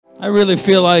I really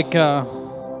feel like,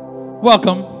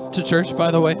 welcome to church,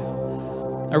 by the way.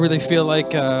 I really feel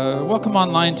like, welcome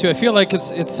online too. I feel like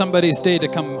it's somebody's day to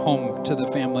come home to the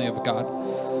family of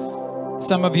God.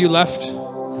 Some of you left,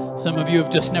 some of you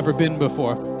have just never been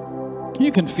before.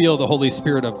 You can feel the Holy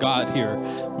Spirit of God here.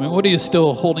 I mean, what are you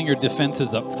still holding your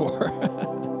defenses up for?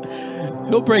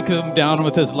 He'll break them down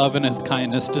with his love and his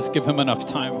kindness. Just give him enough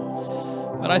time.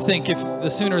 But I think if the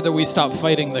sooner that we stop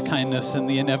fighting the kindness and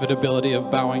the inevitability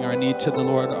of bowing our knee to the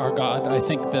Lord our God, I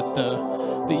think that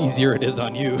the easier it is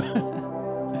on you.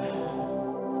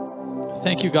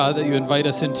 Thank you, God, that you invite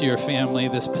us into your family,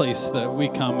 this place that we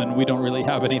come and we don't really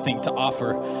have anything to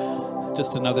offer.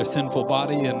 Just another sinful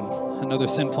body and another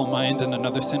sinful mind and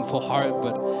another sinful heart.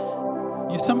 But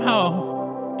you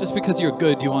somehow, just because you're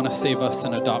good, you want to save us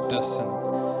and adopt us. And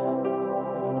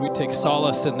we take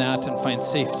solace in that and find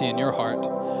safety in your heart.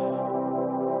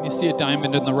 You see a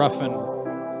diamond in the rough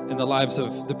and in the lives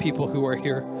of the people who are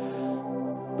here.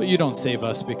 But you don't save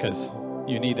us because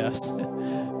you need us.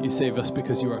 You save us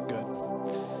because you are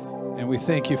good. And we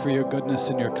thank you for your goodness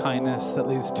and your kindness that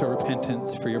leads to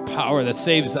repentance, for your power that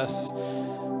saves us,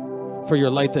 for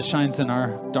your light that shines in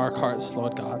our dark hearts,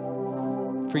 Lord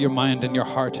God, for your mind and your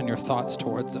heart and your thoughts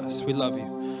towards us. We love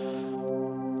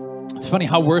you. It's funny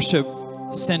how worship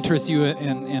centers you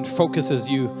and focuses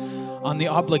you on the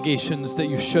obligations that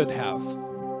you should have.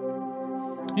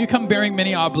 You come bearing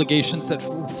many obligations that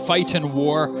fight and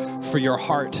war for your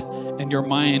heart and your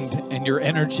mind and your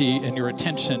energy and your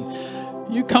attention.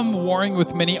 You come warring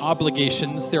with many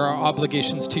obligations. There are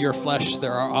obligations to your flesh.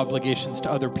 There are obligations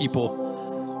to other people.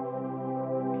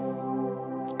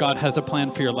 God has a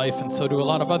plan for your life, and so do a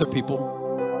lot of other people.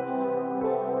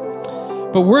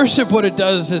 But worship, what it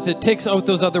does is it takes out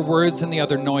those other words and the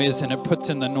other noise, and it puts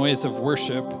in the noise of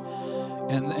worship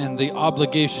and the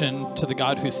obligation to the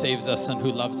God who saves us and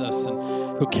who loves us and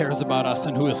who cares about us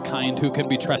and who is kind, who can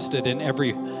be trusted in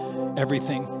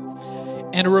everything.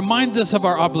 And it reminds us of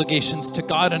our obligations to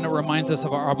God, and it reminds us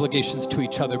of our obligations to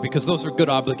each other, because those are good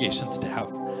obligations to have.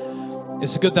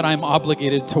 It's good that I'm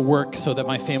obligated to work so that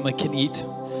my family can eat.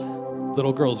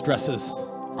 Little girls' dresses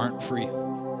aren't free.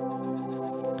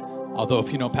 Although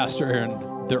if you know Pastor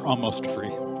Aaron, they're almost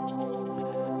free.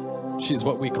 She's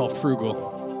what we call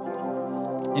frugal.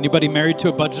 Anybody married to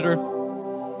a budgeter?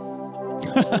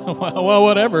 Well,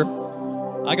 whatever.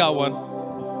 I got one.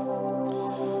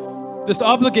 This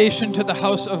obligation to the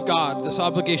house of God, this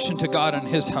obligation to God and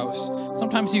his house.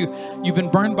 Sometimes you've been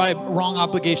burned by wrong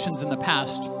obligations in the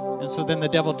past. And so then the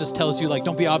devil just tells you, like,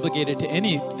 don't be obligated to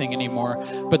anything anymore.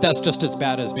 But that's just as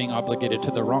bad as being obligated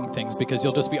to the wrong things, because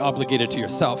you'll just be obligated to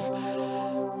yourself.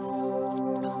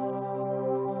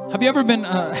 Have you ever been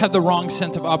had the wrong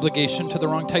sense of obligation to the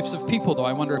wrong types of people, though?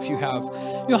 I wonder if you have.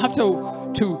 You'll have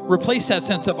to replace that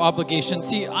sense of obligation.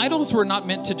 See, idols were not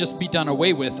meant to just be done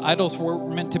away with. Idols were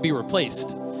meant to be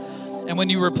replaced. And when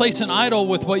you replace an idol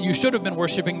with what you should have been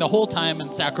worshiping the whole time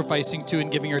and sacrificing to and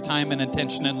giving your time and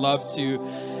attention and love to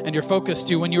and your focus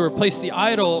to, when you replace the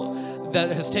idol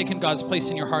that has taken God's place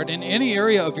in your heart in any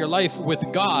area of your life with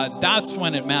God, that's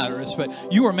when it matters. But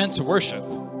you are meant to worship.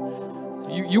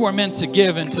 You are meant to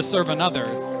give and to serve another.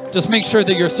 Just make sure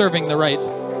that you're serving the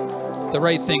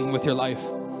right thing with your life.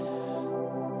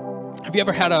 Have you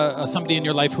ever had somebody in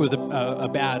your life who was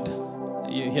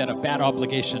you had a bad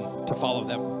obligation to follow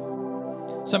them?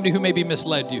 Somebody who maybe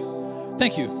misled you.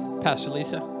 Thank you, Pastor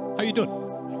Lisa. How are you doing?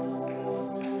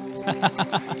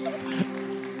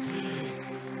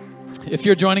 If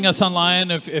you're joining us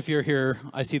online, if you're here,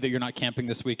 I see that you're not camping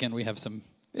this weekend.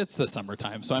 It's the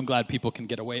summertime, so I'm glad people can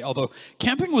get away. Although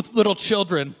camping with little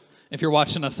children, if you're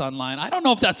watching us online, I don't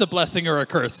know if that's a blessing or a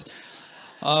curse.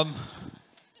 I'm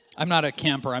not a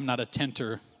camper. I'm not a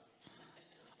tenter.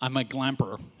 I'm a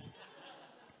glamper.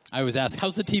 I always ask,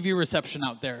 how's the TV reception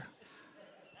out there?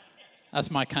 That's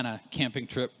my kind of camping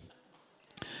trip.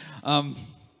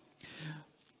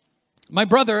 My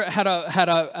brother had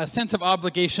a sense of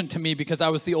obligation to me because I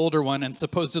was the older one and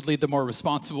supposedly the more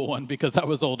responsible one because I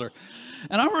was older.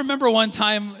 And I remember one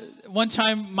time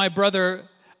my brother,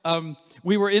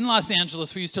 we were in Los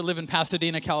Angeles. We used to live in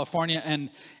Pasadena, California,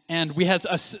 and we had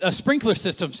a sprinkler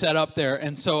system set up there.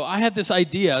 And so I had this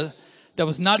idea that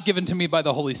was not given to me by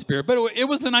the Holy Spirit, but it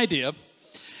was an idea.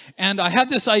 And I had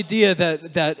this idea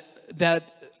that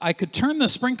I could turn the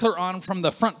sprinkler on from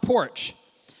the front porch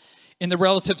in the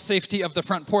relative safety of the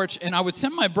front porch, and I would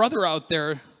send my brother out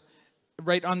there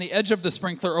right on the edge of the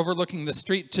sprinkler overlooking the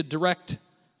street to direct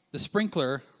the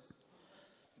sprinkler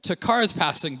to cars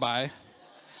passing by.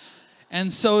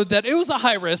 And so that it was a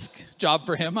high-risk job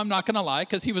for him, I'm not going to lie,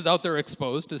 because he was out there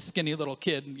exposed, a skinny little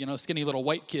kid, skinny little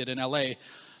white kid in L.A.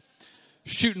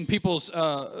 shooting people's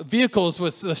vehicles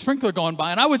with the sprinkler going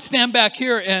by. And I would stand back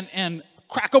here and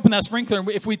crack open that sprinkler. And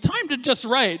if we timed it just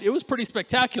right, it was pretty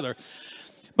spectacular.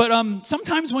 But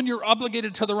sometimes when you're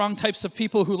obligated to the wrong types of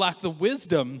people who lack the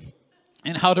wisdom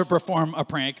in how to perform a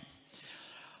prank,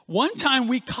 one time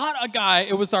we caught a guy,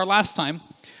 it was our last time,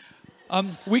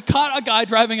 we caught a guy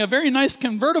driving a very nice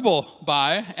convertible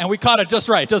by, and we caught it just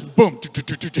right, just boom.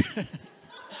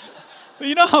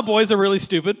 You know how boys are really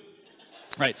stupid?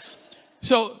 Right.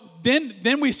 So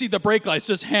then we see the brake lights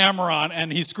just hammer on,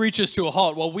 and he screeches to a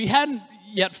halt. Well, we hadn't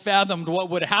yet fathomed what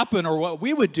would happen or what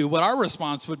we would do, what our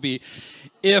response would be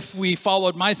if we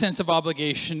followed my sense of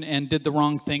obligation and did the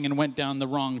wrong thing and went down the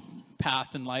wrong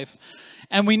path in life.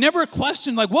 And we never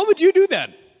questioned, like, what would you do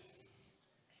then?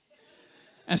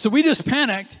 And so we just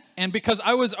panicked, and because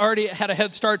I was already had a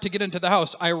head start to get into the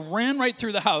house, I ran right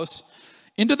through the house,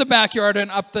 into the backyard and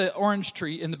up the orange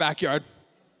tree in the backyard,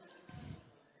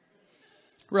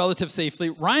 relative safely.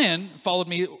 Ryan followed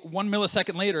me 1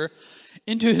 millisecond later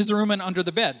into his room and under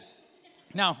the bed.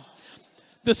 Now,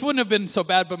 this wouldn't have been so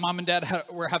bad, but Mom and Dad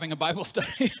were having a Bible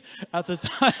study at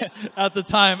the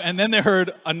time, and then they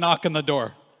heard a knock on the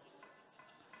door.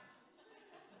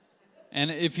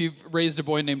 And if you've raised a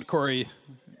boy named Corey,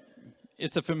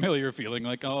 it's a familiar feeling,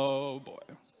 like, oh boy.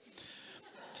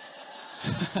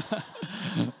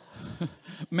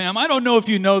 Ma'am, I don't know if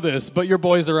you know this, but your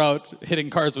boys are out hitting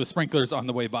cars with sprinklers on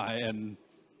the way by. And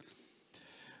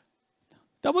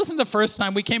that wasn't the first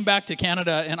time. We came back to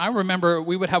Canada, and I remember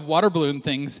we would have water balloon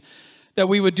things that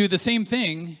we would do the same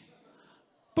thing,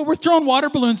 but we're throwing water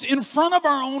balloons in front of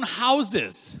our own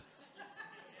houses.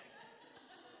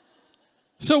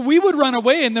 So we would run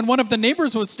away, and then one of the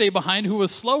neighbors would stay behind who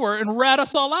was slower and rat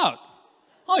us all out.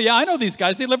 Oh, yeah, I know these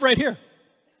guys. They live right here.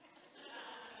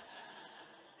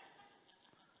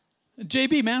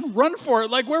 JB, man, run for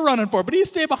it like we're running for it. But he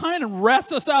stayed behind and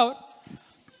rats us out.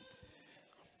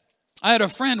 I had a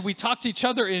friend, we talked each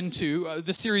other into,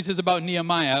 this series is about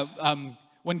Nehemiah,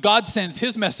 when God sends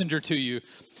his messenger to you.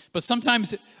 But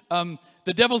sometimes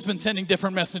the devil's been sending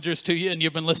different messengers to you, and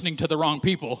you've been listening to the wrong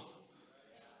people.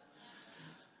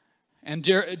 And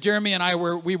Jeremy and I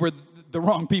were the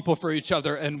wrong people for each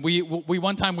other. And we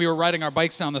one time we were riding our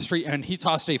bikes down the street, and he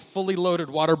tossed a fully loaded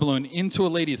water balloon into a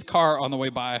lady's car on the way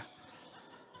by.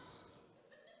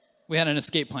 We had an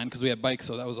escape plan because we had bikes,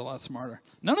 so that was a lot smarter.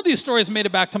 None of these stories made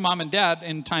it back to Mom and Dad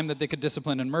in time that they could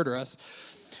discipline and murder us,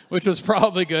 which was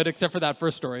probably good, except for that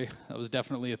first story. That was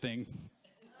definitely a thing.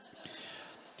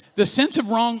 The sense of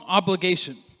wrong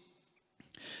obligation.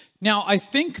 Now, I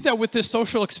think that with this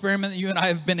social experiment that you and I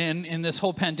have been in this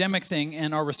whole pandemic thing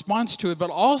and our response to it, but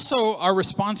also our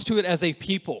response to it as a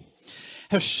people,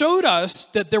 have showed us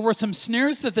that there were some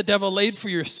snares that the devil laid for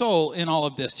your soul in all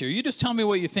of this here. You just tell me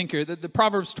what you think here. The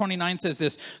Proverbs 29 says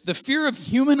this: the fear of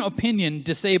human opinion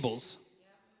disables.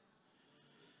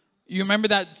 You remember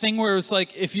that thing where it's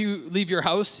like, if you leave your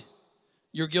house,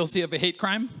 you're guilty of a hate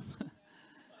crime?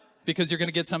 Because you're going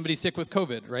to get somebody sick with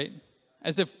COVID, right?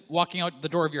 As if walking out the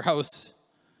door of your house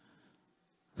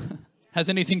has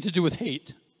anything to do with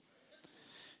hate.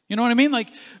 You know what I mean?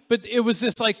 Like, but it was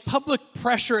this like public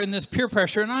pressure and this peer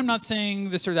pressure, and I'm not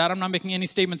saying this or that. I'm not making any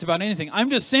statements about anything. I'm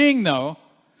just saying, though,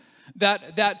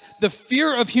 that the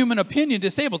fear of human opinion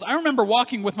disables. I remember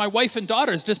walking with my wife and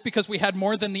daughters just because we had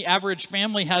more than the average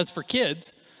family has for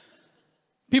kids.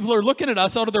 People are looking at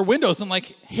us out of their windows and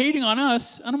like hating on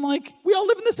us, and I'm like, we all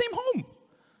live in the same home.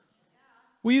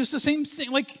 We use the same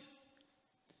thing, like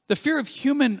the fear of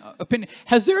human opinion.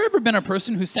 Has there ever been a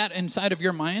person who sat inside of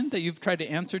your mind that you've tried to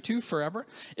answer to forever?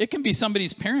 It can be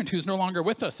somebody's parent who's no longer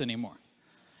with us anymore.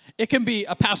 It can be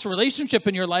a past relationship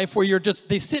in your life where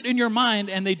they sit in your mind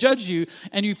and they judge you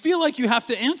and you feel like you have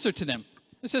to answer to them.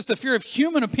 This is the fear of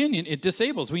human opinion. It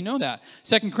disables. We know that.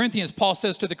 2 Corinthians, Paul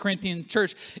says to the Corinthian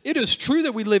church, it is true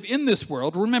that we live in this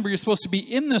world. Remember, you're supposed to be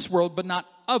in this world, but not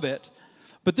of it.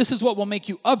 But this is what will make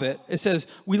you of it. It says,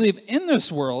 we live in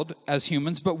this world as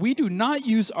humans, but we do not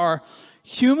use our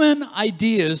human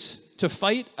ideas to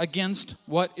fight against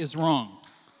what is wrong.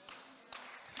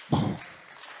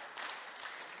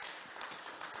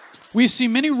 We see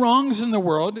many wrongs in the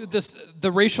world,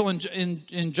 the racial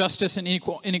injustice and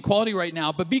inequality right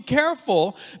now, but be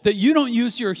careful that you don't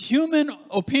use your human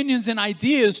opinions and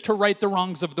ideas to right the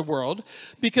wrongs of the world,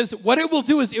 because what it will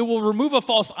do is it will remove a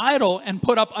false idol and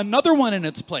put up another one in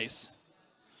its place.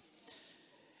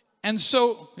 And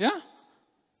so, yeah.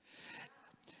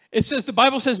 It says, the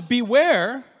Bible says,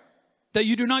 beware that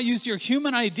you do not use your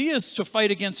human ideas to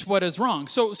fight against what is wrong.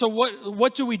 So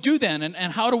what do we do then?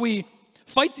 And how do we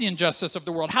fight the injustice of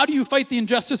the world? How do you fight the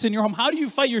injustice in your home? How do you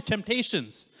fight your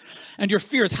temptations and your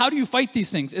fears? How do you fight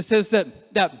these things? It says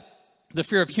that the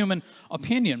fear of human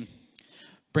opinion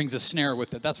brings a snare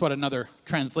with it. That's what another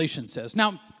translation says.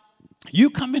 Now, you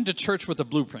come into church with a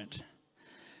blueprint,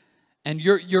 and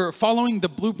you're following the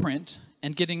blueprint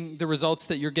and getting the results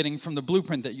that you're getting from the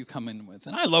blueprint that you come in with.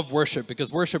 And I love worship,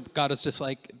 because worship, God is just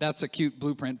like, that's a cute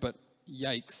blueprint, but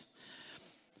yikes.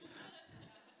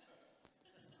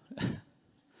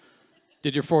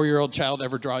 Did your 4-year-old child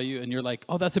ever draw you and you're like,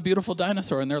 oh, that's a beautiful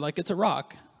dinosaur, and they're like, it's a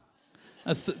rock?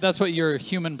 That's what your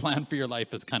human plan for your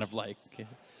life is kind of like.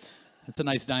 It's a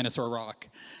nice dinosaur rock.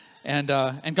 And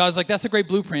God's like, that's a great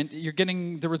blueprint. You're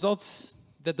getting the results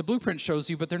that the blueprint shows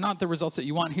you, but they're not the results that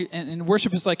you want. And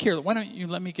worship is like, here, why don't you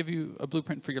let me give you a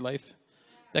blueprint for your life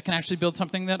that can actually build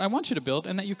something that I want you to build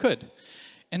and that you could,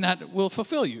 and that will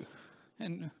fulfill you.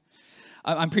 And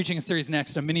I'm preaching a series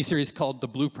next, a mini-series called The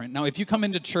Blueprint. Now, if you come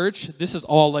into church, this is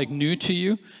all like new to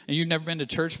you, and you've never been to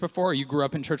church before, or you grew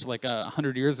up in church like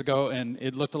 100 years ago and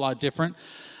it looked a lot different.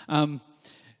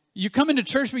 You come into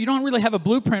church, but you don't really have a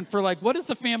blueprint for like, what is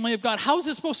the family of God? How is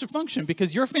it supposed to function?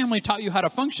 Because your family taught you how to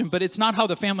function, but it's not how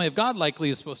the family of God likely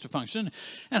is supposed to function.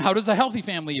 And how does a healthy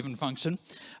family even function?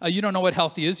 You don't know what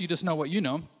healthy is, you just know what you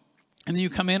know. And then you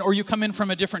come in from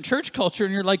a different church culture,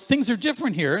 and you're like, things are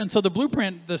different here. And so the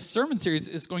blueprint, the sermon series,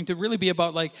 is going to really be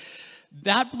about like,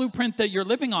 that blueprint that you're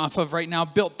living off of right now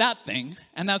built that thing,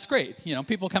 and that's great. You know,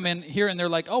 people come in here and they're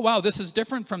like, oh, wow, this is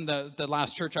different from the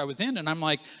last church I was in. And I'm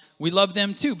like, we love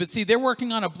them too. But see, they're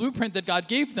working on a blueprint that God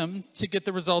gave them to get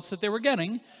the results that they were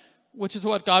getting, which is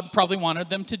what God probably wanted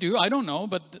them to do. I don't know,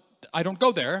 but I don't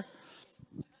go there.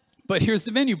 But here's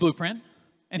the venue blueprint,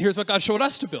 and here's what God showed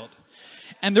us to build.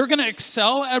 And they're going to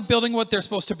excel at building what they're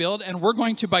supposed to build, and we're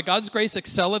going to, by God's grace,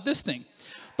 excel at this thing.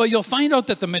 But you'll find out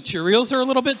that the materials are a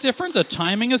little bit different, the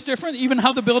timing is different, even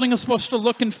how the building is supposed to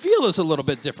look and feel is a little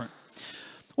bit different.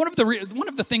 One of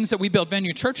the things that we build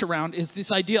Venue Church around is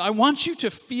this idea, I want you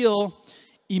to feel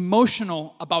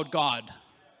emotional about God.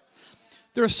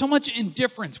 There is so much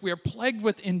indifference. We are plagued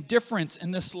with indifference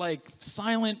and this like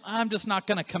silent, I'm just not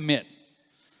going to commit.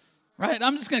 Right?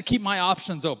 I'm just going to keep my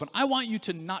options open. I want you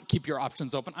to not keep your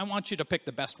options open. I want you to pick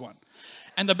the best one.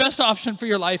 And the best option for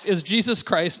your life is Jesus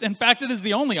Christ. In fact, it is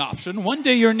the only option. One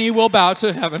day your knee will bow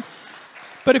to heaven.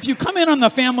 But if you come in on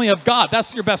the family of God,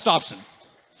 that's your best option.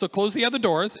 So close the other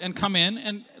doors and come in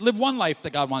and live one life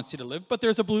that God wants you to live. But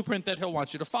there's a blueprint that He'll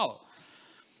want you to follow.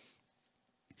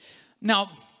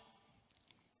 Now,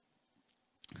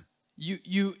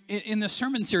 you in the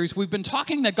sermon series, we've been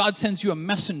talking that God sends you a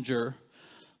messenger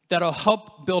that'll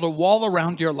help build a wall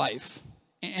around your life.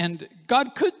 And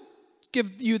God could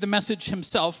give you the message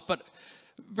Himself, but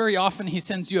very often He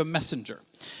sends you a messenger.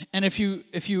 And if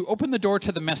you open the door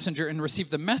to the messenger and receive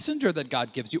the messenger that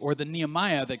God gives you, or the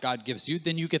Nehemiah that God gives you,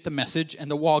 then you get the message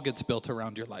and the wall gets built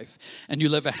around your life. And you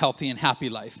live a healthy and happy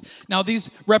life. Now, these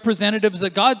representatives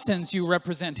that God sends you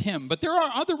represent Him. But there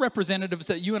are other representatives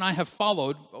that you and I have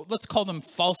followed. Let's call them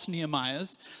false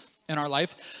Nehemiahs in our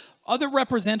life. Other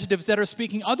representatives that are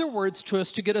speaking other words to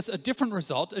us to get us a different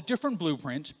result, a different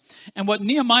blueprint. And what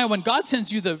Nehemiah, when God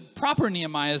sends you the proper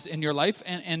Nehemiahs in your life,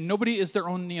 and nobody is their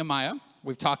own Nehemiah.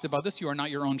 We've talked about this. You are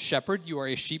not your own shepherd. You are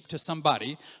a sheep to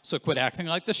somebody. So quit acting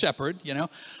like the shepherd, you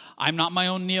know. I'm not my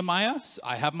own Nehemiah.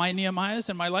 I have my Nehemiahs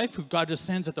in my life who God just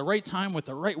sends at the right time with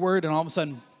the right word, and all of a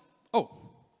sudden, oh,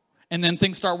 and then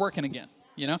things start working again.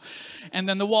 You know, and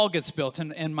then the wall gets built,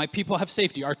 and my people have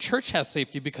safety. Our church has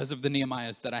safety because of the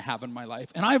Nehemiahs that I have in my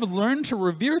life. And I've learned to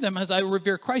revere them as I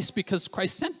revere Christ because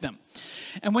Christ sent them.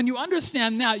 And when you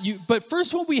understand that, but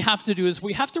first what we have to do is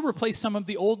we have to replace some of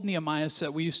the old Nehemiahs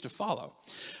that we used to follow.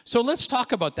 So let's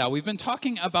talk about that. We've been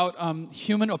talking about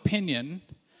human opinion.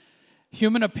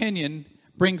 Human opinion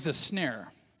brings a snare.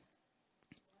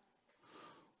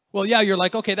 Well, yeah, you're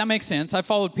like, okay, that makes sense. I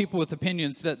followed people with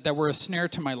opinions that were a snare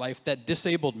to my life that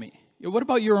disabled me. What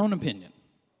about your own opinion?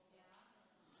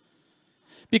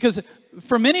 Because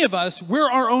for many of us, we're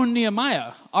our own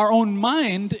Nehemiah. Our own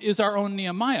mind is our own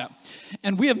Nehemiah.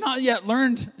 And we have not yet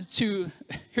learned to,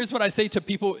 here's what I say to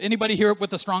people. Anybody here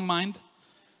with a strong mind?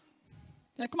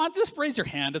 Yeah, come on, just raise your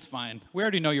hand. It's fine. We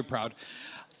already know you're proud.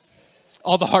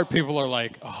 All the heart people are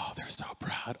like, oh, they're so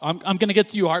proud. I'm going to get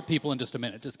to you heart people in just a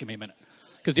minute. Just give me a minute.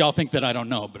 Because y'all think that I don't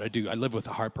know, but I do. I live with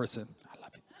a heart person. I love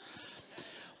you.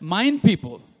 Mind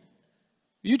people.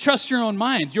 You trust your own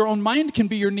mind. Your own mind can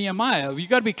be your Nehemiah. You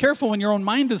got to be careful when your own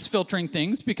mind is filtering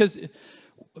things, because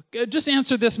just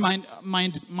answer this, mind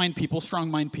people, strong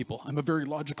mind people. I'm a very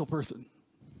logical person.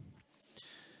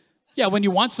 Yeah, when you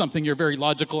want something, you're very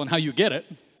logical in how you get it,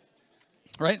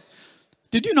 right?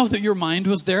 Did you know that your mind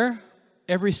was there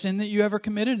every sin that you ever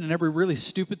committed and every really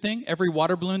stupid thing, every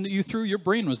water balloon that you threw, your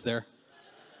brain was there.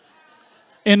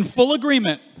 In full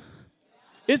agreement.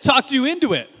 It talked you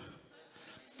into it.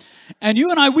 And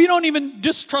you and I, we don't even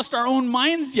distrust our own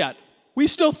minds yet. We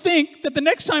still think that the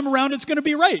next time around it's going to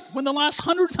be right, when the last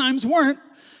 100 times weren't.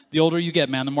 The older you get,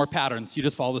 man, the more patterns. You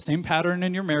just follow the same pattern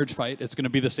in your marriage fight. It's going to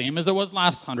be the same as it was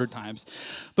last 100 times.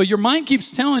 But your mind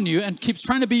keeps telling you and keeps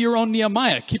trying to be your own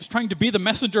Nehemiah, keeps trying to be the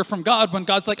messenger from God when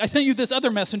God's like, I sent you this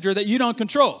other messenger that you don't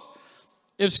control.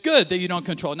 It's good that you don't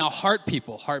control. Now, heart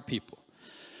people.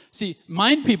 See,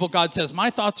 mind people, God says, my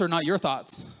thoughts are not your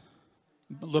thoughts,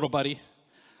 little buddy.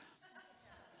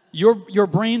 Your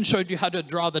brain showed you how to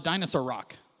draw the dinosaur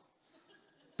rock.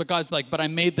 But God's like, but I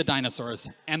made the dinosaurs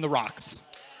and the rocks.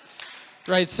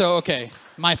 Right, so, okay,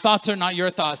 my thoughts are not your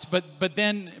thoughts. But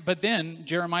then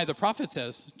Jeremiah the prophet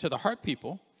says to the heart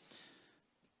people,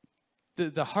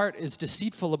 the heart is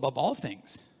deceitful above all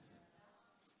things.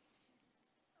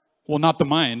 Well, not the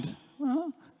mind.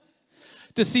 Well,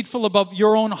 deceitful above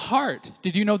your own heart.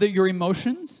 Did you know that your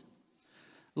emotions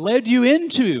led you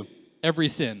into every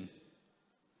sin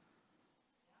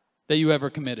that you ever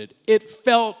committed? It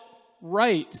felt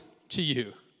right to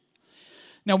you.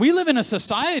 Now, we live in a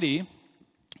society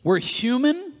where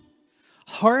human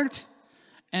heart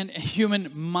and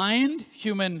human mind,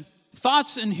 human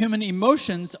thoughts and human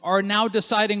emotions are now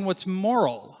deciding what's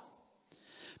moral.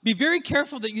 Be very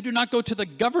careful that you do not go to the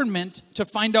government to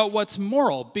find out what's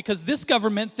moral, because this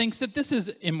government thinks that this is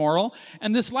immoral,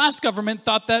 and this last government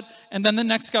thought that, and then the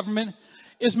next government.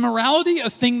 Is morality a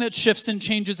thing that shifts and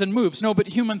changes and moves? No, but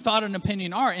human thought and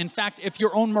opinion are. In fact, if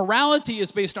your own morality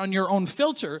is based on your own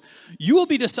filter, you will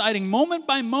be deciding moment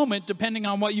by moment, depending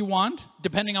on what you want,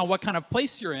 depending on what kind of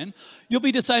place you're in, you'll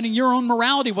be deciding your own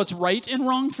morality, what's right and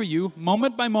wrong for you,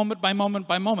 moment by moment by moment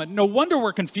by moment. No wonder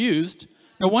we're confused.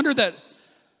 No wonder that.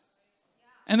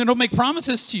 And then it'll make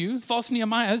promises to you, false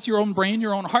Nehemiahs, your own brain,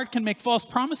 your own heart can make false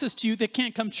promises to you that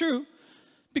can't come true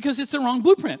because it's the wrong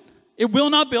blueprint. It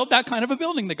will not build that kind of a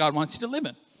building that God wants you to live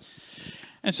in.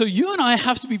 And so you and I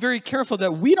have to be very careful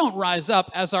that we don't rise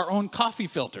up as our own coffee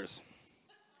filters.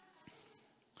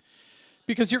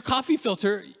 Because your coffee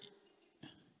filter,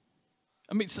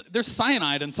 I mean, there's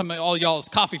cyanide in some of all y'all's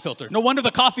coffee filter. No wonder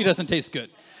the coffee doesn't taste good.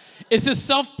 It's this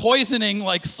self-poisoning,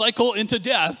 like, cycle into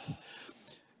death.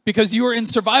 Because you were in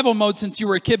survival mode since you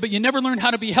were a kid, but you never learned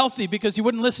how to be healthy because you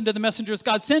wouldn't listen to the messengers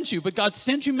God sent you. But God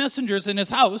sent you messengers in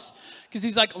his house because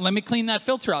he's like, let me clean that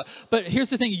filter out. But here's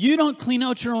the thing, you don't clean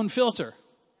out your own filter.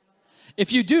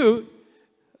 If you do,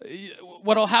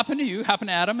 what will happen to you, happened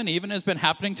to Adam and Eve, and has been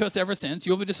happening to us ever since.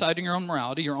 You'll be deciding your own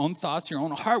morality, your own thoughts, your own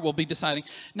heart will be deciding.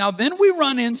 Now, then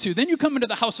you come into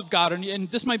the house of God, and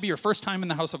this might be your first time in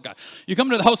the house of God. You come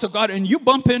into the house of God, and you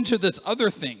bump into this other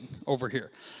thing over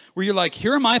here, where you're like,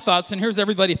 here are my thoughts, and here's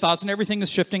everybody's thoughts, and everything is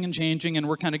shifting and changing, and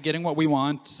we're kind of getting what we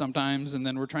want sometimes, and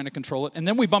then we're trying to control it. And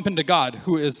then we bump into God,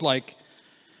 who is like,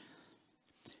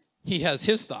 he has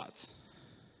his thoughts.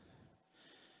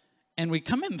 And we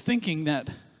come in thinking that,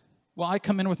 well, I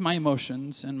come in with my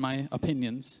emotions and my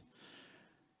opinions.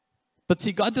 But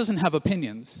see, God doesn't have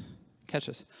opinions. Catch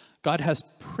this. God has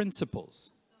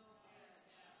principles.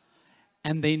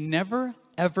 And they never,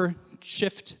 ever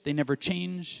shift. They never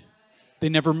change. They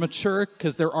never mature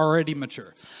because they're already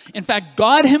mature. In fact,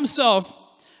 God himself,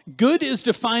 good is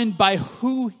defined by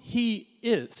who he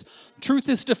is. Truth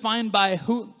is defined by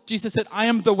who, Jesus said, I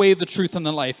am the way, the truth, and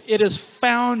the life. It is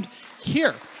found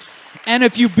here. And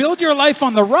if you build your life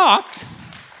on the rock,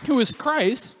 who is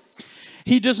Christ,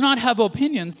 he does not have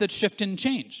opinions that shift and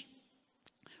change.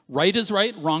 Right is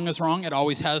right, wrong is wrong. It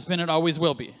always has been, it always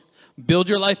will be. Build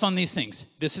your life on these things.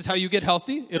 This is how you get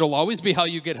healthy. It'll always be how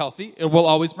you get healthy. It will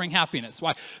always bring happiness.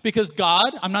 Why? Because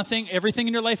God, I'm not saying everything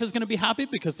in your life is going to be happy,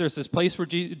 because there's this place where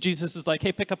Jesus is like,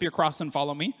 hey, pick up your cross and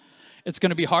follow me. It's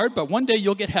going to be hard, but one day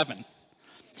you'll get heaven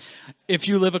if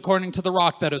you live according to the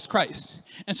rock that is Christ.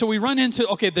 And so we run into,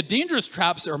 okay, the dangerous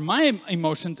traps are my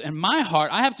emotions and my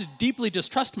heart. I have to deeply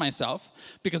distrust myself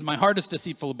because my heart is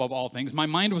deceitful above all things. My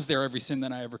mind was there every sin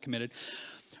that I ever committed.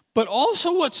 But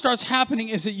also what starts happening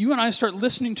is that you and I start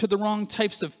listening to the wrong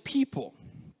types of people.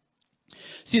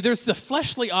 See, there's the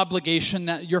fleshly obligation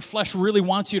that your flesh really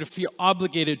wants you to feel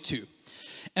obligated to.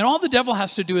 And all the devil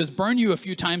has to do is burn you a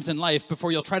few times in life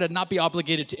before you'll try to not be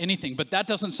obligated to anything. But that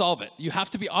doesn't solve it. You have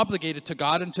to be obligated to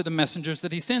God and to the messengers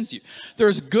that he sends you.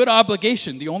 There's good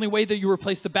obligation. The only way that you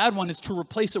replace the bad one is to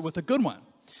replace it with a good one.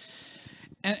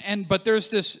 But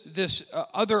there's this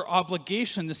other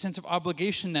obligation, the sense of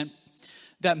obligation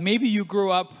that maybe you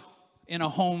grew up in a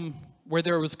home where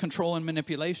there was control and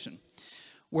manipulation.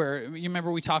 Where, you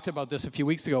remember we talked about this a few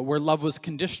weeks ago, where love was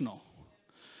conditional.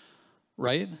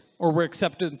 right? Or where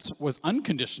acceptance was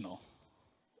unconditional,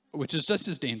 which is just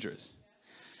as dangerous.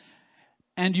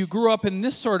 And you grew up in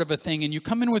this sort of a thing, and you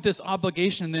come in with this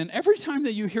obligation, and then every time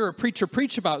that you hear a preacher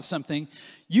preach about something,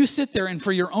 you sit there, and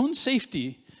for your own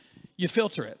safety, you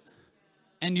filter it.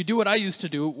 And you do what I used to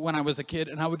do when I was a kid,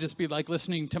 and I would just be like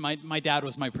listening to my dad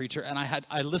was my preacher, and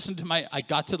I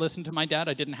got to listen to my dad.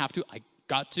 I didn't have to, I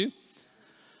got to.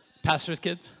 Pastors'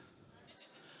 kids,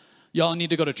 y'all need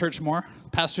to go to church more.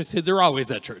 Pastors' kids are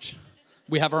always at church.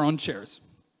 We have our own chairs.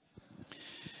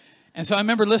 And so I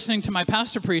remember listening to my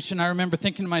pastor preach, and I remember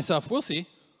thinking to myself, we'll see.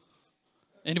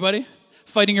 Anybody?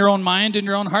 Fighting your own mind and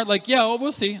your own heart, like, yeah, well,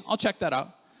 we'll see. I'll check that out.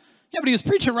 Yeah, but he was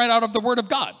preaching right out of the Word of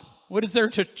God. What is there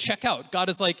to check out? God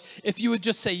is like, if you would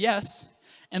just say yes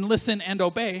and listen and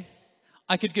obey,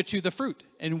 I could get you the fruit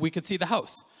and we could see the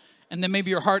house. And then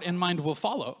maybe your heart and mind will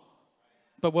follow.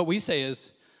 But what we say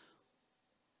is,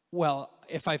 well,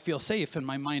 if I feel safe and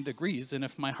my mind agrees and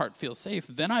if my heart feels safe,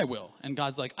 then I will. And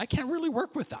God's like, I can't really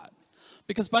work with that.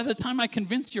 Because by the time I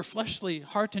convince your fleshly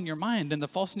heart and your mind and the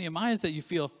false Nehemiahs that you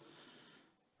feel,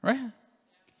 right?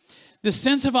 This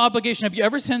sense of obligation, have you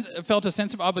ever felt a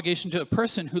sense of obligation to a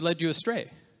person who led you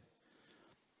astray?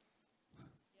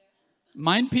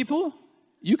 Mind people,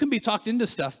 you can be talked into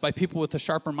stuff by people with a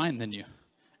sharper mind than you.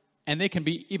 And they can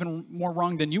be even more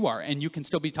wrong than you are, and you can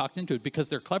still be talked into it because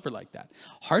they're clever like that.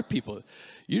 Heart people,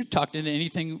 you're talked into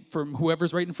anything from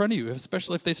whoever's right in front of you,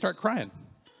 especially if they start crying.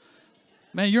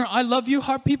 Man, I love you,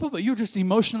 heart people, but you're just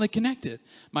emotionally connected.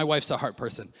 My wife's a heart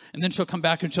person. And then she'll come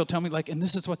back and she'll tell me, like, and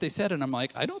this is what they said. And I'm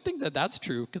like, I don't think that that's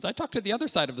true, because I talked to the other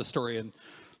side of the story, and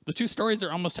the two stories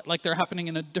are almost like they're happening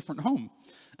in a different home.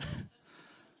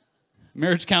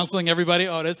 Marriage counseling, everybody?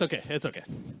 Oh, it's okay. It's okay.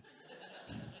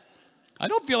 I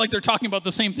don't feel like they're talking about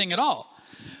the same thing at all.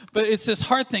 But it's this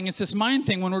heart thing. It's this mind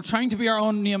thing when we're trying to be our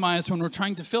own Nehemiahs, when we're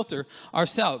trying to filter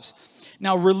ourselves.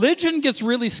 Now, religion gets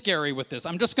really scary with this.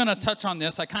 I'm just going to touch on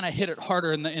this. I kind of hit it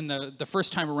harder in the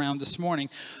first time around this morning.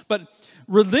 But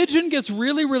religion gets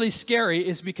really, really scary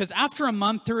is because after a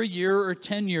month or a year or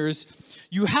 10 years,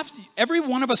 every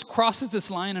one of us crosses this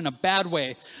line in a bad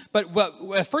way. But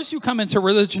at first you come into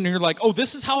religion and you're like, oh,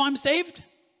 this is how I'm saved?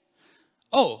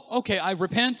 Oh, okay, I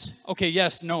repent. Okay,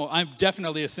 yes, no, I'm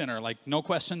definitely a sinner. Like, no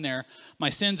question there. My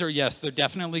sins are, yes, they're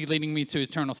definitely leading me to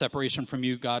eternal separation from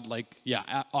you, God. Like,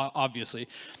 yeah, obviously.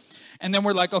 And then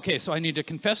we're like, okay, so I need to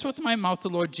confess with my mouth the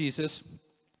Lord Jesus.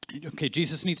 Okay,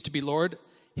 Jesus needs to be Lord.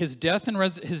 His death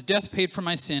his death paid for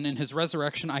my sin, and his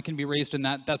resurrection, I can be raised in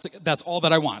that. That's all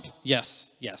that I want. Yes,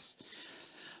 yes.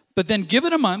 But then give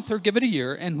it a month or give it a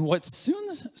year, and what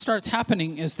soon starts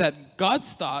happening is that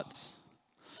God's thoughts,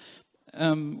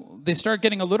 they start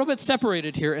getting a little bit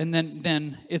separated here, and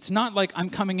then it's not like I'm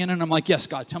coming in and I'm like, yes,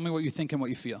 God, tell me what you think and what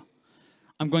you feel.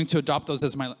 I'm going to adopt those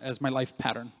as my life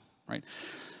pattern, right?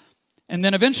 And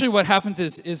then eventually what happens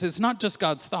is it's not just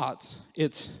God's thoughts,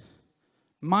 it's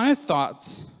my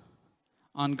thoughts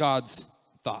on God's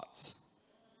thoughts.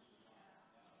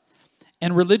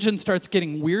 And religion starts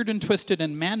getting weird and twisted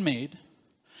and man-made,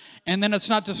 and then it's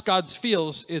not just God's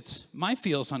feels, it's my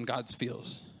feels on God's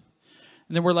feels.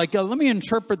 And then we're like, let me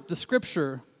interpret the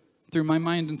scripture through my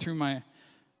mind and through my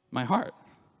heart.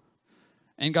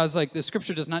 And God's like, the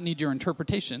scripture does not need your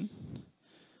interpretation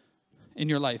in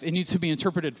your life. It needs to be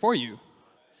interpreted for you.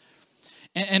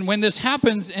 And when this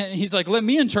happens, and he's like, let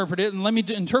me interpret it, and let me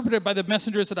interpret it by the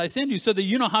messengers that I send you so that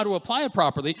you know how to apply it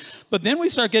properly. But then we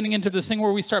start getting into this thing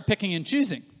where we start picking and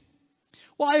choosing.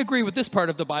 Well, I agree with this part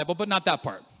of the Bible, but not that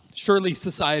part. Surely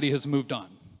society has moved on.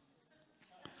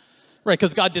 Right,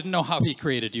 because God didn't know how he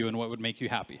created you and what would make you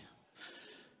happy.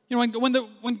 You know,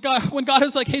 when God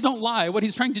is like, hey, don't lie, what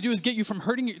he's trying to do is get you from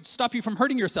stop you from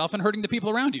hurting yourself and hurting the people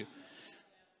around you.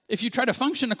 If you try to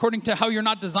function according to how you're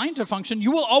not designed to function,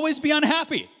 you will always be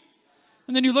unhappy.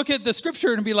 And then you look at the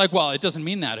scripture and be like, well, it doesn't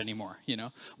mean that anymore, you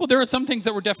know. Well, there are some things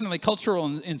that were definitely cultural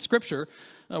in scripture,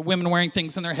 women wearing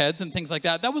things in their heads and things like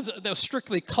that. That was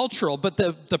strictly cultural, but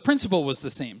the principle was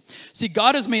the same. See,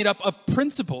 God is made up of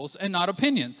principles and not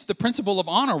opinions. The principle of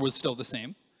honor was still the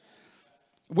same.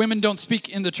 Women don't speak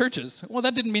in the churches. Well,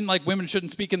 that didn't mean like women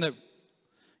shouldn't speak in the,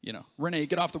 you know, Renee,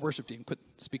 get off the worship team, quit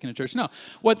speaking in church. No,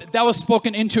 that was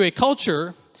spoken into a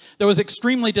culture that was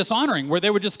extremely dishonoring, where they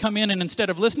would just come in and instead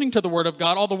of listening to the word of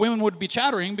God, all the women would be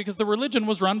chattering because the religion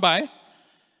was run by.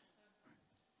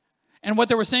 And what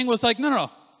they were saying was like,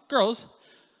 no, girls,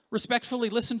 respectfully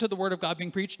listen to the word of God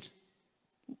being preached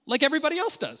like everybody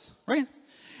else does, right?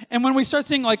 And when we start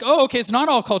seeing like, oh, okay, it's not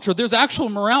all culture. There's actual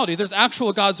morality. There's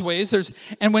actual God's ways.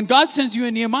 And when God sends you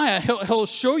in Nehemiah, he'll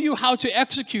show you how to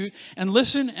execute and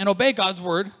listen and obey God's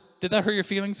word. Did that hurt your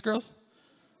feelings, girls?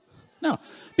 No,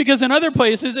 because in other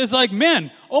places, it's like,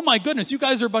 man, oh my goodness, you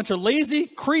guys are a bunch of lazy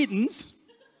cretins.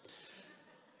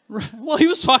 Well, he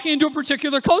was talking into a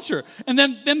particular culture. And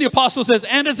then the apostle says,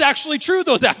 and it's actually true,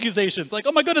 those accusations. Like,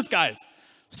 oh my goodness, guys,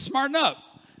 smarten up.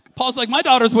 Paul's like, my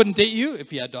daughters wouldn't date you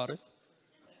if you had daughters.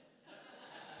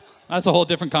 That's a whole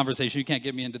different conversation. You can't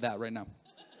get me into that right now.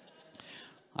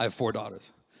 I have 4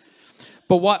 daughters.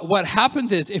 But what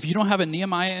happens is, if you don't have a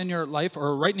Nehemiah in your life,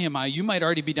 or a right Nehemiah, you might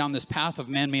already be down this path of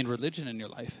man-made religion in your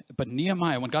life. But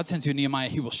Nehemiah, when God sends you Nehemiah,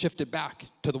 he will shift it back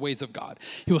to the ways of God.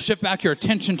 He will shift back your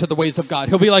attention to the ways of God.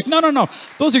 He'll be like, no,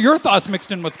 those are your thoughts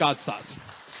mixed in with God's thoughts.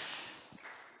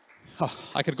 Oh,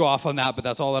 I could go off on that, but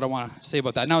that's all that I want to say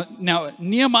about that. Now,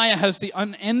 Nehemiah has the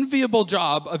unenviable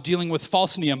job of dealing with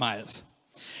false Nehemiahs.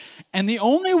 And the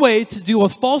only way to deal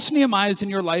with false Nehemiahs in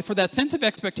your life, or that sense of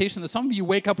expectation that some of you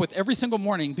wake up with every single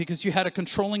morning because you had a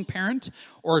controlling parent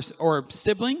or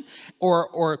sibling,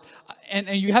 and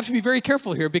you have to be very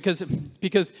careful here because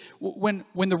when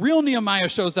the real Nehemiah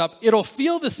shows up, it'll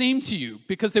feel the same to you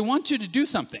because they want you to do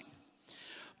something.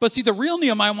 But see, the real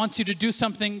Nehemiah wants you to do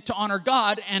something to honor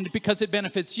God and because it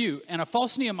benefits you. And a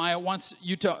false Nehemiah wants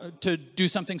you to do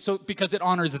something because it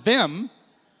honors them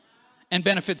and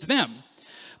benefits them.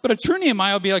 But a true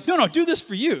Nehemiah will be like, no, do this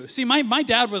for you. See, my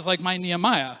dad was like my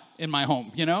Nehemiah in my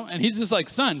home, and he's just like,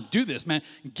 son, do this, man.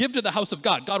 Give to the house of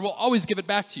God. God will always give it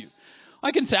back to you. I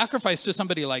can sacrifice to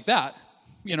somebody like that,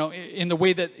 in the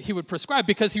way that he would prescribe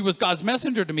because he was God's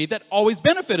messenger to me that always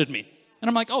benefited me. And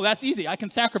I'm like, oh, that's easy. I can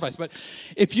sacrifice. But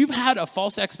if you've had a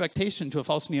false expectation to a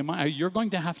false Nehemiah, you're going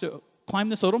to have to climb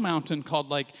this little mountain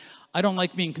called I don't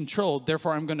like being controlled,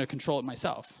 therefore I'm going to control it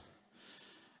myself.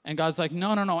 And God's like,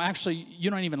 no, actually, you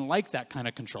don't even like that kind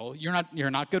of control. You're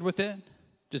not good with it.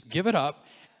 Just give it up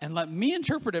and let me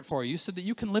interpret it for you so that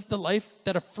you can live the life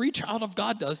that a free child of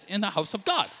God does in the house of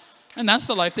God. And that's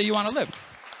the life that you want to live.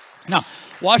 Now,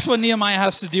 watch what Nehemiah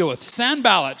has to deal with.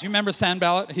 Sanballat. Do you remember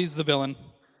Sanballat? He's the villain.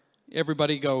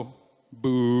 Everybody go,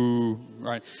 boo.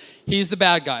 Right. He's the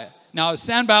bad guy. Now,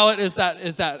 Sanballat is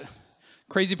that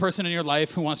crazy person in your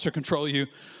life who wants to control you,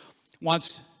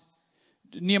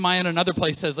 Nehemiah in another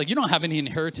place says, you don't have any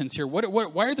inheritance here.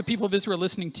 Why are the people of Israel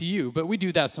listening to you? But we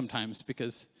do that sometimes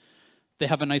because they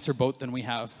have a nicer boat than we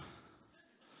have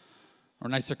or a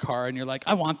nicer car. And you're like,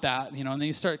 I want that. And then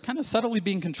you start kind of subtly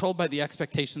being controlled by the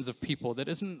expectations of people that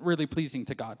isn't really pleasing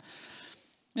to God.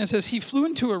 And it says, he flew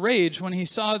into a rage when he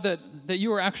saw that you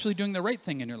were actually doing the right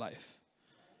thing in your life.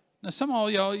 Now, some of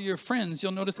y'all, your friends,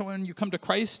 you'll notice that when you come to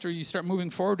Christ or you start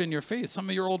moving forward in your faith, some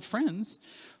of your old friends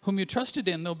whom you trusted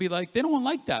in, they'll be like, they don't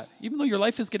like that, even though your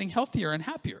life is getting healthier and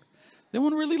happier. They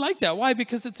won't really like that. Why?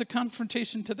 Because it's a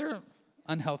confrontation to their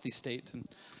unhealthy state. And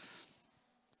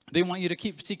they want you to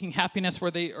keep seeking happiness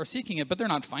where they are seeking it, but they're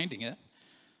not finding it.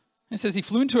 It says he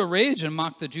flew into a rage and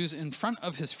mocked the Jews in front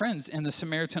of his friends and the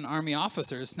Samaritan army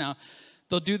officers. Now,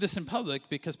 they'll do this in public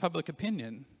because public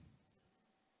opinion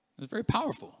is very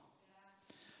powerful.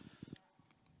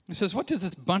 It says, what does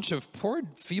this bunch of poor,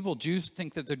 feeble Jews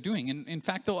think that they're doing? And in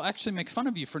fact, they'll actually make fun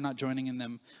of you for not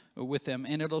joining with them,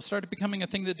 and it'll start becoming a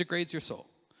thing that degrades your soul.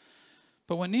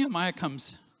 But when Nehemiah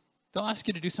comes, they'll ask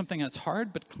you to do something that's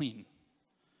hard but clean.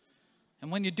 And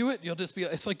when you do it, you'll just be,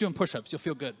 it's like doing push-ups. You'll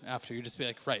feel good after. You'll just be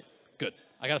like, right, good.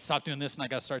 I got to stop doing this, and I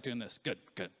got to start doing this. Good.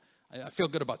 I feel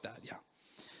good about that, yeah.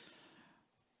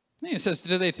 Then he says,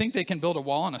 do they think they can build a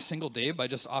wall in a single day by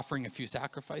just offering a few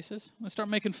sacrifices? Let's start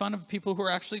making fun of people who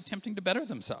are actually attempting to better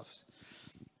themselves.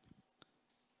 It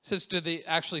says, do they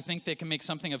actually think they can make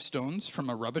something of stones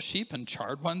from a rubbish heap and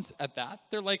charred ones at that?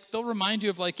 They'll remind you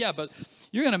of yeah, but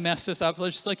you're going to mess this up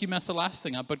just like you messed the last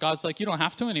thing up. But God's like, you don't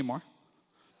have to anymore.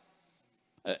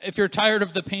 If you're tired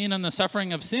of the pain and the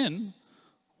suffering of sin,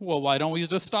 well, why don't we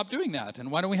just stop doing that?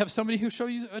 And why don't we have somebody who show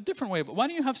you a different way? But why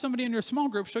don't you have somebody in your small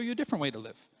group show you a different way to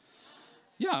live?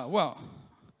 Yeah, well.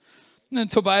 And then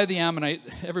Tobiah the Ammonite,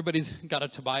 everybody's got a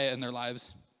Tobiah in their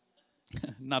lives.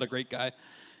 Not a great guy.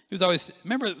 He was always,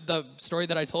 remember the story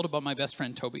that I told about my best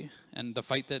friend Toby and the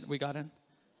fight that we got in?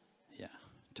 Yeah,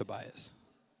 Tobias.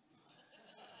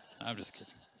 I'm just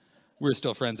kidding. We were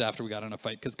still friends after we got in a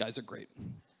fight because guys are great.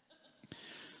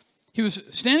 He was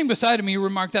standing beside me, he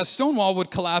remarked that stone wall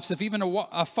would collapse if even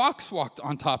a fox walked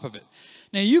on top of it.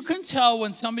 Now, you can tell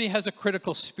when somebody has a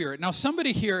critical spirit. Now,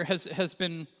 somebody here you've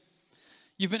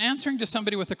been answering to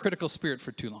somebody with a critical spirit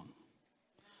for too long.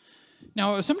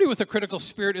 Now, somebody with a critical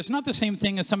spirit is not the same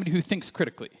thing as somebody who thinks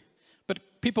critically. But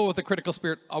people with a critical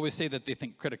spirit always say that they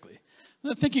think critically.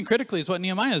 Thinking critically is what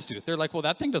Nehemiahs do. They're like, well,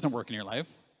 that thing doesn't work in your life.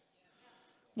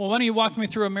 Well, why don't you walk me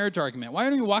through a marriage argument? Why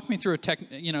don't you walk me through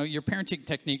your parenting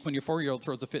technique when your 4-year-old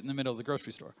throws a fit in the middle of the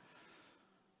grocery store?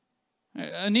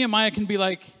 Nehemiah can be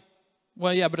like,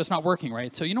 Well, yeah, but it's not working,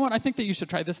 right? So you know what? I think that you should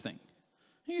try this thing.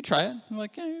 And you try it. And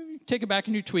like, you take it back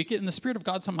and you tweak it, and the Spirit of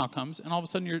God somehow comes, and all of a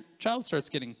sudden your child starts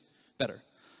getting better.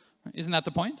 Isn't that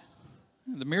the point?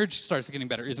 The marriage starts getting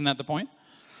better. Isn't that the point?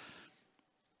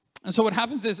 And so what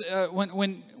happens is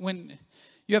when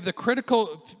you have the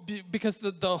critical, because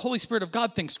the Holy Spirit of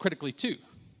God thinks critically too.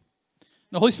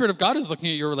 The Holy Spirit of God is looking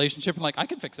at your relationship and like, I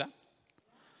can fix that.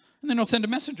 And then he'll send a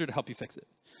messenger to help you fix it.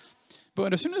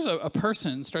 But as soon as a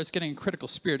person starts getting a critical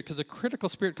spirit, because a critical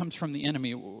spirit comes from the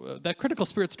enemy, that critical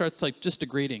spirit starts like just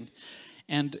degrading.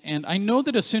 And I know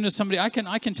that as soon as somebody, I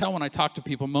can tell when I talk to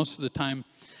people most of the time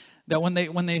that when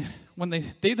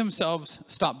they themselves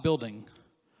stop building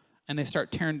and they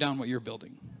start tearing down what you're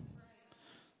building,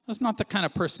 that's not the kind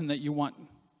of person that you want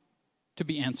to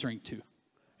be answering to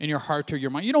in your heart or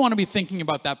your mind. You don't want to be thinking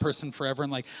about that person forever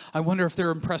and like, I wonder if they're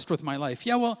impressed with my life.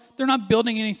 Yeah, well, they're not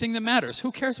building anything that matters.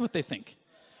 Who cares what they think?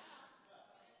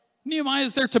 Nehemiah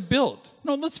is there to build.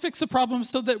 No, let's fix the problem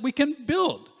so that we can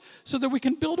build, so that we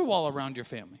can build a wall around your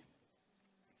family.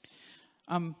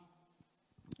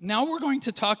 Now we're going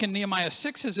to talk in Nehemiah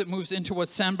 6 as it moves into what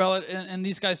Sanballat and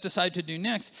these guys decide to do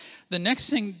next. The next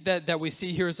thing that we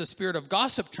see here is a spirit of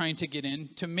gossip trying to get in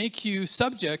to make you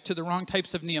subject to the wrong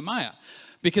types of Nehemiah,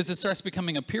 because it starts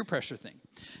becoming a peer pressure thing.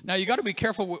 Now you got to be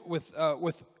careful with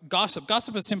gossip.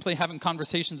 Gossip is simply having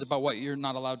conversations about what you're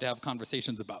not allowed to have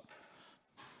conversations about.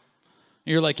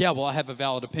 You're like, yeah, well, I have a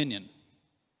valid opinion.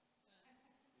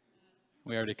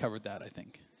 We already covered that, I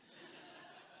think.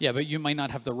 Yeah, but you might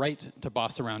not have the right to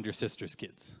boss around your sister's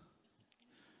kids.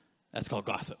 That's called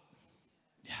gossip.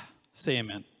 Yeah, say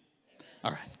amen.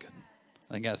 All right, good.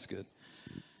 I think that's good.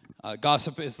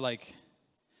 Gossip is like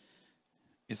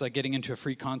getting into a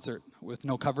free concert with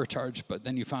no cover charge, but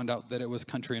then you found out that it was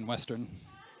country and western.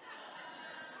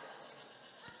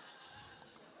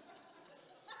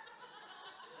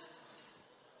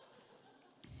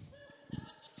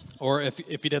 Or if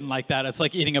you didn't like that, it's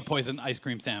like eating a poisoned ice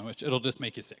cream sandwich. It'll just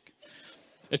make you sick.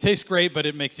 It tastes great, but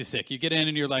it makes you sick. You get in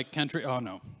and you're like, country, oh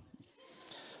no.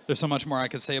 There's so much more I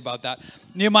could say about that.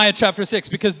 Nehemiah chapter 6,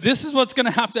 because this is what's going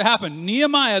to have to happen.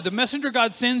 Nehemiah, the messenger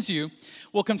God sends you,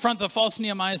 will confront the false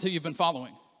Nehemiahs that you've been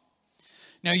following.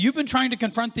 Now, you've been trying to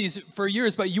confront these for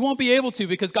years, but you won't be able to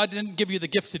because God didn't give you the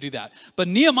gift to do that. But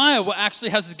Nehemiah actually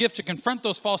has the gift to confront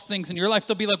those false things in your life.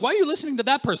 They'll be like, why are you listening to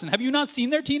that person? Have you not seen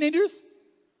their teenagers?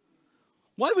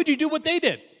 Why would you do what they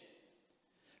did?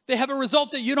 They have a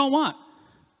result that you don't want.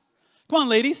 Come on,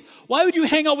 ladies. Why would you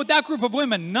hang out with that group of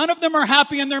women? None of them are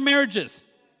happy in their marriages.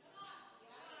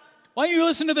 Why don't you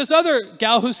listen to this other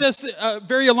gal who says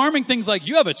very alarming things like,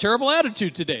 you have a terrible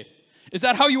attitude today. Is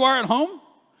that how you are at home?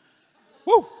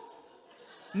 Woo.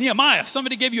 Nehemiah.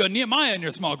 Somebody gave you a Nehemiah in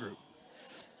your small group.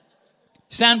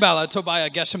 Sanballat, Tobiah,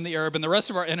 Geshem the Arab, and the rest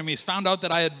of our enemies found out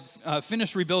that I had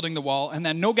finished rebuilding the wall and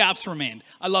that no gaps remained.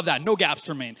 I love that. No gaps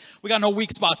remained. We got no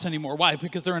weak spots anymore. Why?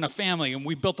 Because they're in a family and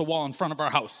we built the wall in front of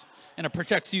our house. And it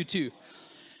protects you too.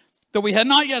 Though we had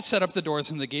not yet set up the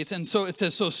doors and the gates. And so it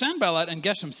says, so Sanballat and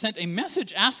Geshem sent a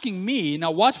message asking me,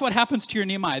 now watch what happens to your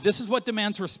Nehemiah. This is what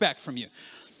demands respect from you.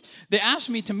 They asked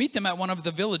me to meet them at one of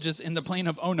the villages in the plain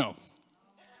of Ono.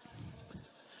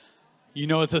 You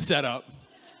know it's a setup.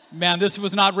 Man, this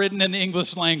was not written in the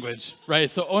English language, right?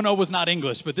 So Ono was not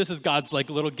English, but this is God's like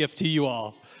little gift to you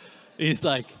all. He's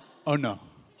like, oh no.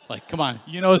 Like, come on,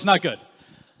 you know it's not good.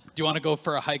 Do you want to go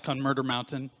for a hike on Murder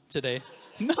Mountain today?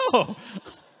 No.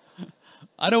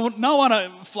 I don't want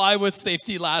to fly with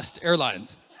Safety Last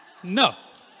Airlines. No.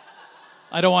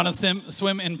 I don't want to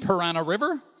swim in Piranha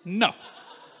River. No.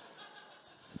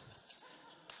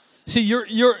 See,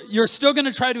 you're still going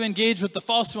to try to engage with the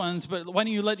false ones, but why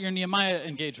don't you let your Nehemiah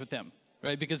engage with them,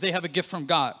 right? Because they have a gift from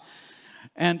God.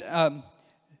 And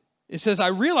it says, I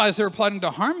realized they were plotting to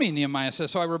harm me, Nehemiah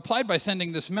says, so I replied by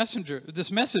sending this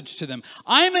message to them.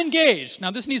 I'm engaged.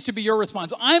 Now, this needs to be your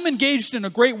response. I'm engaged in a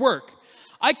great work.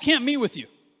 I can't meet with you.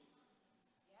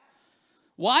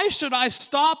 Why should I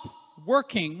stop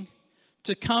working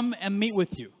to come and meet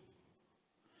with you?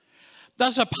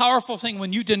 That's a powerful thing.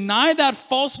 When you deny that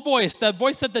false voice, that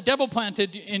voice that the devil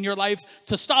planted in your life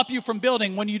to stop you from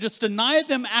building, when you just deny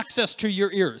them access to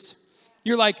your ears,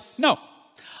 you're like, no,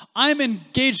 I'm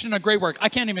engaged in a great work. I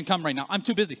can't even come right now. I'm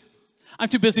too busy. I'm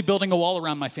too busy building a wall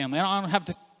around my family. I don't have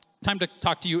time to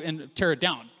talk to you and tear it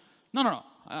down. No.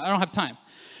 I don't have time.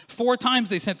 4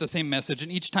 times they sent the same message,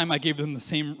 and each time I gave them the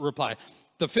same reply.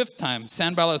 The 5th time,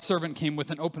 Sanballat's servant came with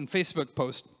an open Facebook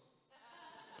post.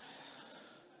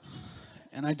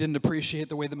 And I didn't appreciate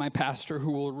the way that my pastor,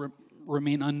 who will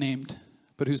remain unnamed,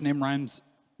 but whose name rhymes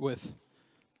with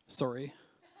sorry.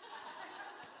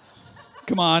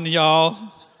 Come on, y'all.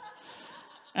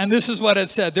 And this is what it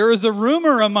said. There is a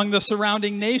rumor among the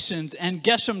surrounding nations, and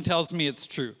Geshem tells me it's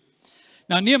true.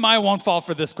 Now, Nehemiah won't fall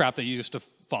for this crap that you used to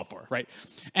fall for, right?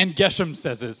 And Geshem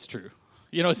says it's true.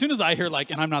 You know, as soon as I hear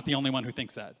like, and I'm not the only one who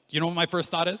thinks that, you know what my first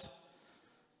thought is?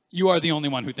 You are the only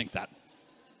one who thinks that.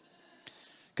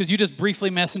 Because you just briefly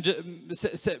mentioned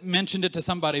it to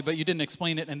somebody, but you didn't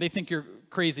explain it, and they think you're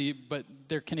crazy, but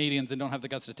they're Canadians and don't have the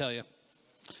guts to tell you.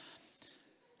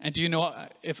 And do you know,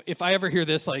 if I ever hear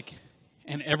this, like,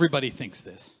 and everybody thinks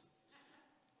this,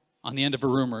 on the end of a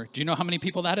rumor, do you know how many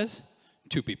people that is?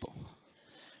 2 people.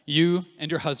 You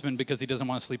and your husband, because he doesn't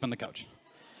want to sleep on the couch.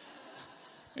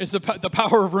 It's the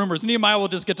power of rumors. Nehemiah will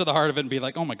just get to the heart of it and be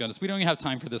like, oh my goodness, we don't even have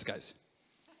time for this, guys.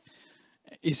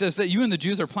 He says that you and the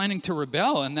Jews are planning to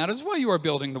rebel, and that is why you are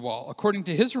building the wall. According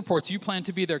to his reports, you plan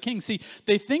to be their king. See,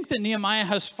 they think that Nehemiah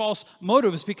has false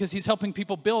motives because he's helping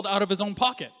people build out of his own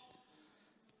pocket.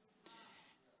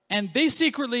 And they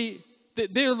secretly,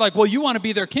 they're like, well, you want to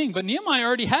be their king. But Nehemiah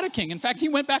already had a king. In fact, he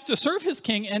went back to serve his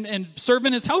king and serve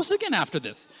in his house again after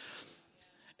this.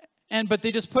 But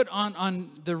they just put on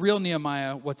the real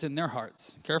Nehemiah what's in their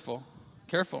hearts. Careful,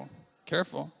 careful,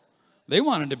 careful. They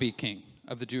wanted to be king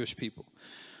of the Jewish people.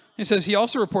 He says, he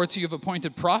also reports you have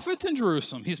appointed prophets in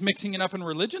Jerusalem. He's mixing it up in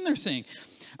religion, they're saying,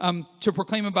 to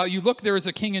proclaim about you, look, there is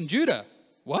a king in Judah.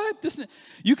 What?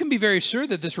 You can be very sure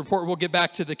that this report will get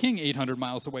back to the king 800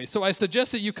 miles away. So I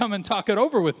suggest that you come and talk it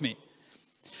over with me.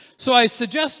 So I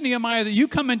suggest, Nehemiah, that you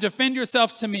come and defend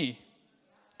yourself to me,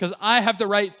 because I have the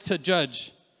right to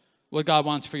judge what God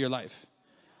wants for your life.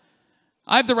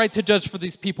 I have the right to judge for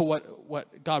these people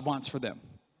what God wants for them.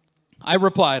 I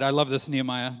replied, I love this,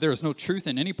 Nehemiah, there is no truth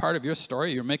in any part of your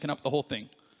story. You're making up the whole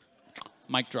thing.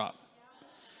 Mic drop.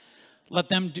 Let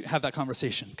them have that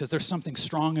conversation, because there's something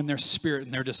strong in their spirit,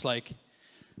 and they're just like,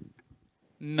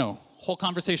 no. Whole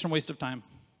conversation, waste of time.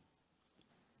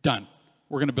 Done.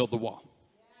 We're going to build the wall.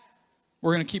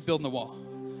 We're going to keep building the wall.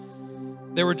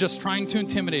 They were just trying to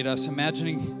intimidate us,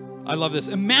 imagining, I love this,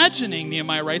 imagining,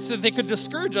 Nehemiah writes, that they could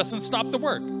discourage us and stop the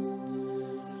work.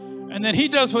 And then he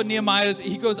does what Nehemiah is.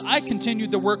 He goes, I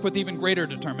continued the work with even greater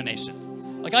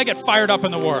determination. Like, I get fired up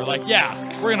in the war. Like, yeah,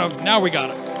 now we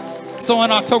got it. So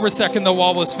on October 2nd, the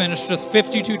wall was finished just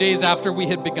 52 days after we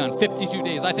had begun. 52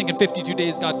 days. I think in 52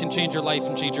 days, God can change your life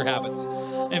and change your habits.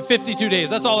 In 52 days,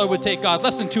 that's all it would take God,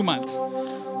 less than 2 months.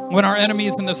 When our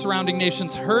enemies in the surrounding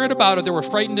nations heard about it, they were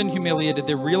frightened and humiliated.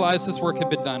 They realized this work had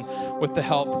been done with the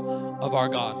help of our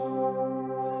God.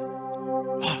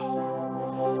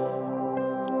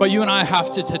 But you and I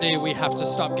today, we have to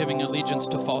stop giving allegiance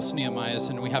to false Nehemiahs,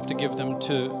 and we have to give them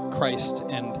to Christ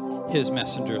and his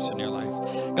messengers in your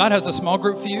life. God has a small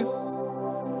group for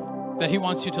you that he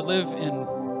wants you to live and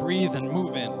breathe and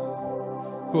move in,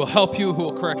 who will help you, who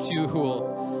will correct you, who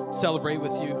will celebrate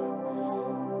with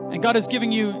you. And God is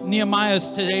giving you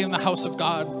Nehemiahs today in the house of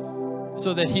God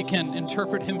so that he can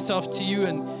interpret himself to you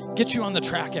and get you on the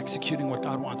track executing what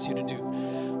God wants you to do.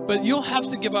 But you'll have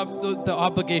to give up the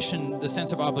obligation, the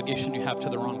sense of obligation you have to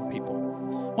the wrong people.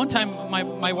 One time,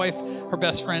 my wife, her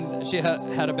best friend, she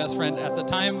had a best friend at the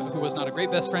time who was not a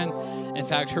great best friend. In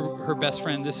fact, her best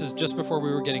friend, this is just before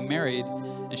we were getting married,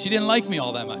 and she didn't like me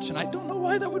all that much. And I don't know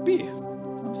why that would be.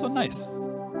 I'm so nice.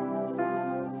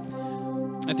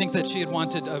 I think that she had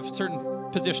wanted a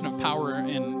certain position of power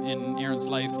in Aaron's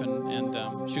life,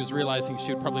 and she was realizing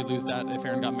she would probably lose that if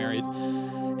Aaron got married.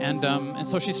 And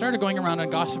so she started going around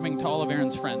and gossiping to all of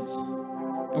Aaron's friends.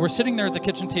 And we're sitting there at the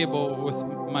kitchen table with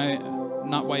my,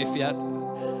 not wife yet,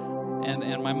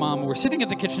 and my mom. We're sitting at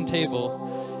the kitchen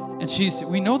table, and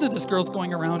we know that this girl's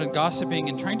going around and gossiping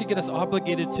and trying to get us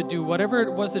obligated to do whatever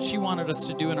it was that she wanted us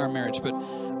to do in our marriage. But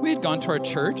we had gone to our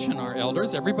church and our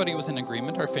elders. Everybody was in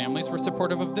agreement. Our families were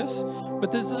supportive of this.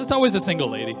 But it's always a single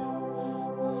lady.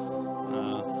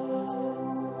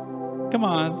 Come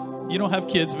on. You don't have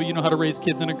kids, but you know how to raise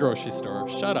kids in a grocery store.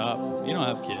 Shut up. You don't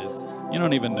have kids. You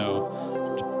don't even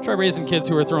know. Try raising kids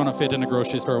who are throwing a fit in a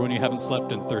grocery store when you haven't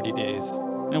slept in 30 days.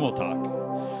 And we'll talk.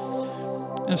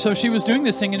 And so she was doing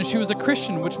this thing, and she was a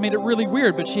Christian, which made it really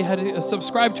weird, but she had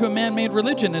subscribed to a man-made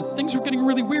religion, and things were getting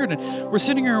really weird. And we're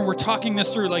sitting here, and we're talking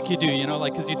this through like you do,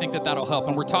 because you think that that'll help.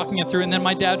 And we're talking it through, and then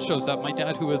my dad shows up, my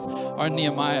dad who was our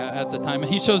Nehemiah at the time, and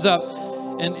he shows up.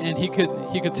 And he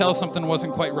could tell something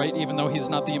wasn't quite right, even though he's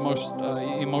not the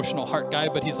emotional heart guy.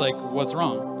 But he's like, "What's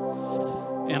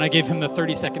wrong?" And I gave him the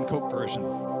 30-second Coke version.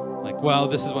 Like, well,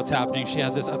 this is what's happening. She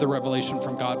has this other revelation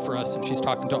from God for us, and she's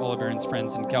talking to all of Aaron's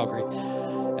friends in Calgary.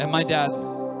 And my dad,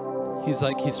 he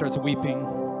starts weeping.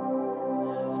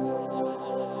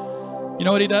 You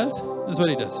know what he does? This is what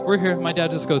he does. We're here. My dad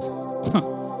just goes,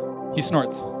 he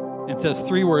snorts and says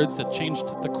 3 words that changed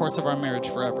the course of our marriage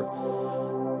forever.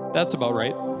 That's about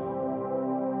right.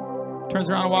 Turns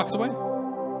around and walks away.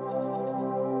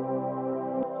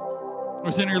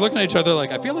 We're sitting here looking at each other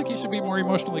like, I feel like you should be more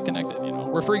emotionally connected.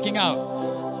 We're freaking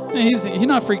out. And he's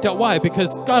not freaked out. Why?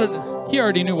 Because God, he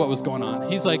already knew what was going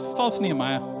on. He's like, false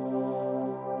Nehemiah.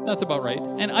 That's about right.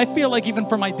 And I feel like even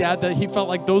for my dad, that he felt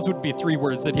like those would be 3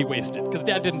 words that he wasted, because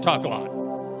Dad didn't talk a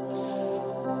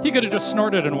lot. He could have just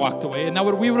snorted and walked away, and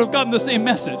we would have gotten the same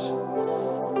message.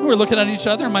 We were looking at each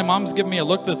other, and my mom's giving me a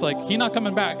look that's like, he not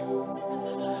coming back.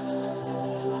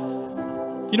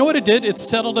 You know what it did? It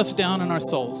settled us down in our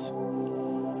souls.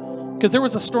 Because there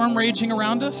was a storm raging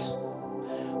around us,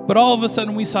 but all of a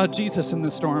sudden we saw Jesus in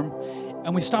the storm,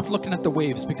 and we stopped looking at the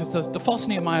waves, because the false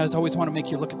Nehemiahs always want to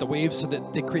make you look at the waves so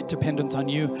that they create dependence on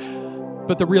you.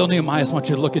 But the real Nehemiahs want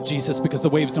you to look at Jesus, because the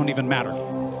waves don't even matter.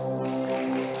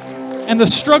 And the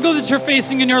struggle that you're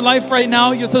facing in your life right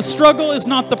now, the struggle is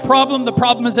not the problem. The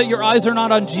problem is that your eyes are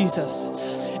not on Jesus.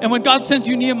 And when God sends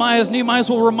you Nehemiahs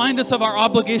will remind us of our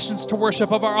obligations to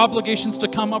worship, of our obligations to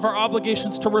come, of our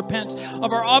obligations to repent,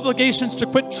 of our obligations to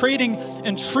quit trading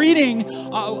and treating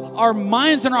our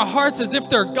minds and our hearts as if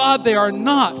they're God. They are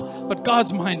not. But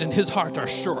God's mind and his heart are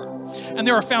sure. And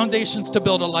there are foundations to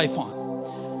build a life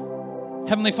on.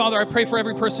 Heavenly Father, I pray for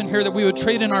every person here that we would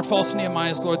trade in our false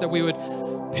Nehemiahs, Lord, that we would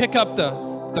pick up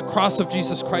the cross of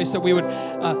Jesus Christ, that we would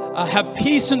have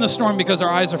peace in the storm because our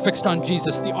eyes are fixed on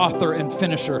Jesus, the author and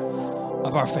finisher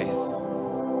of our faith.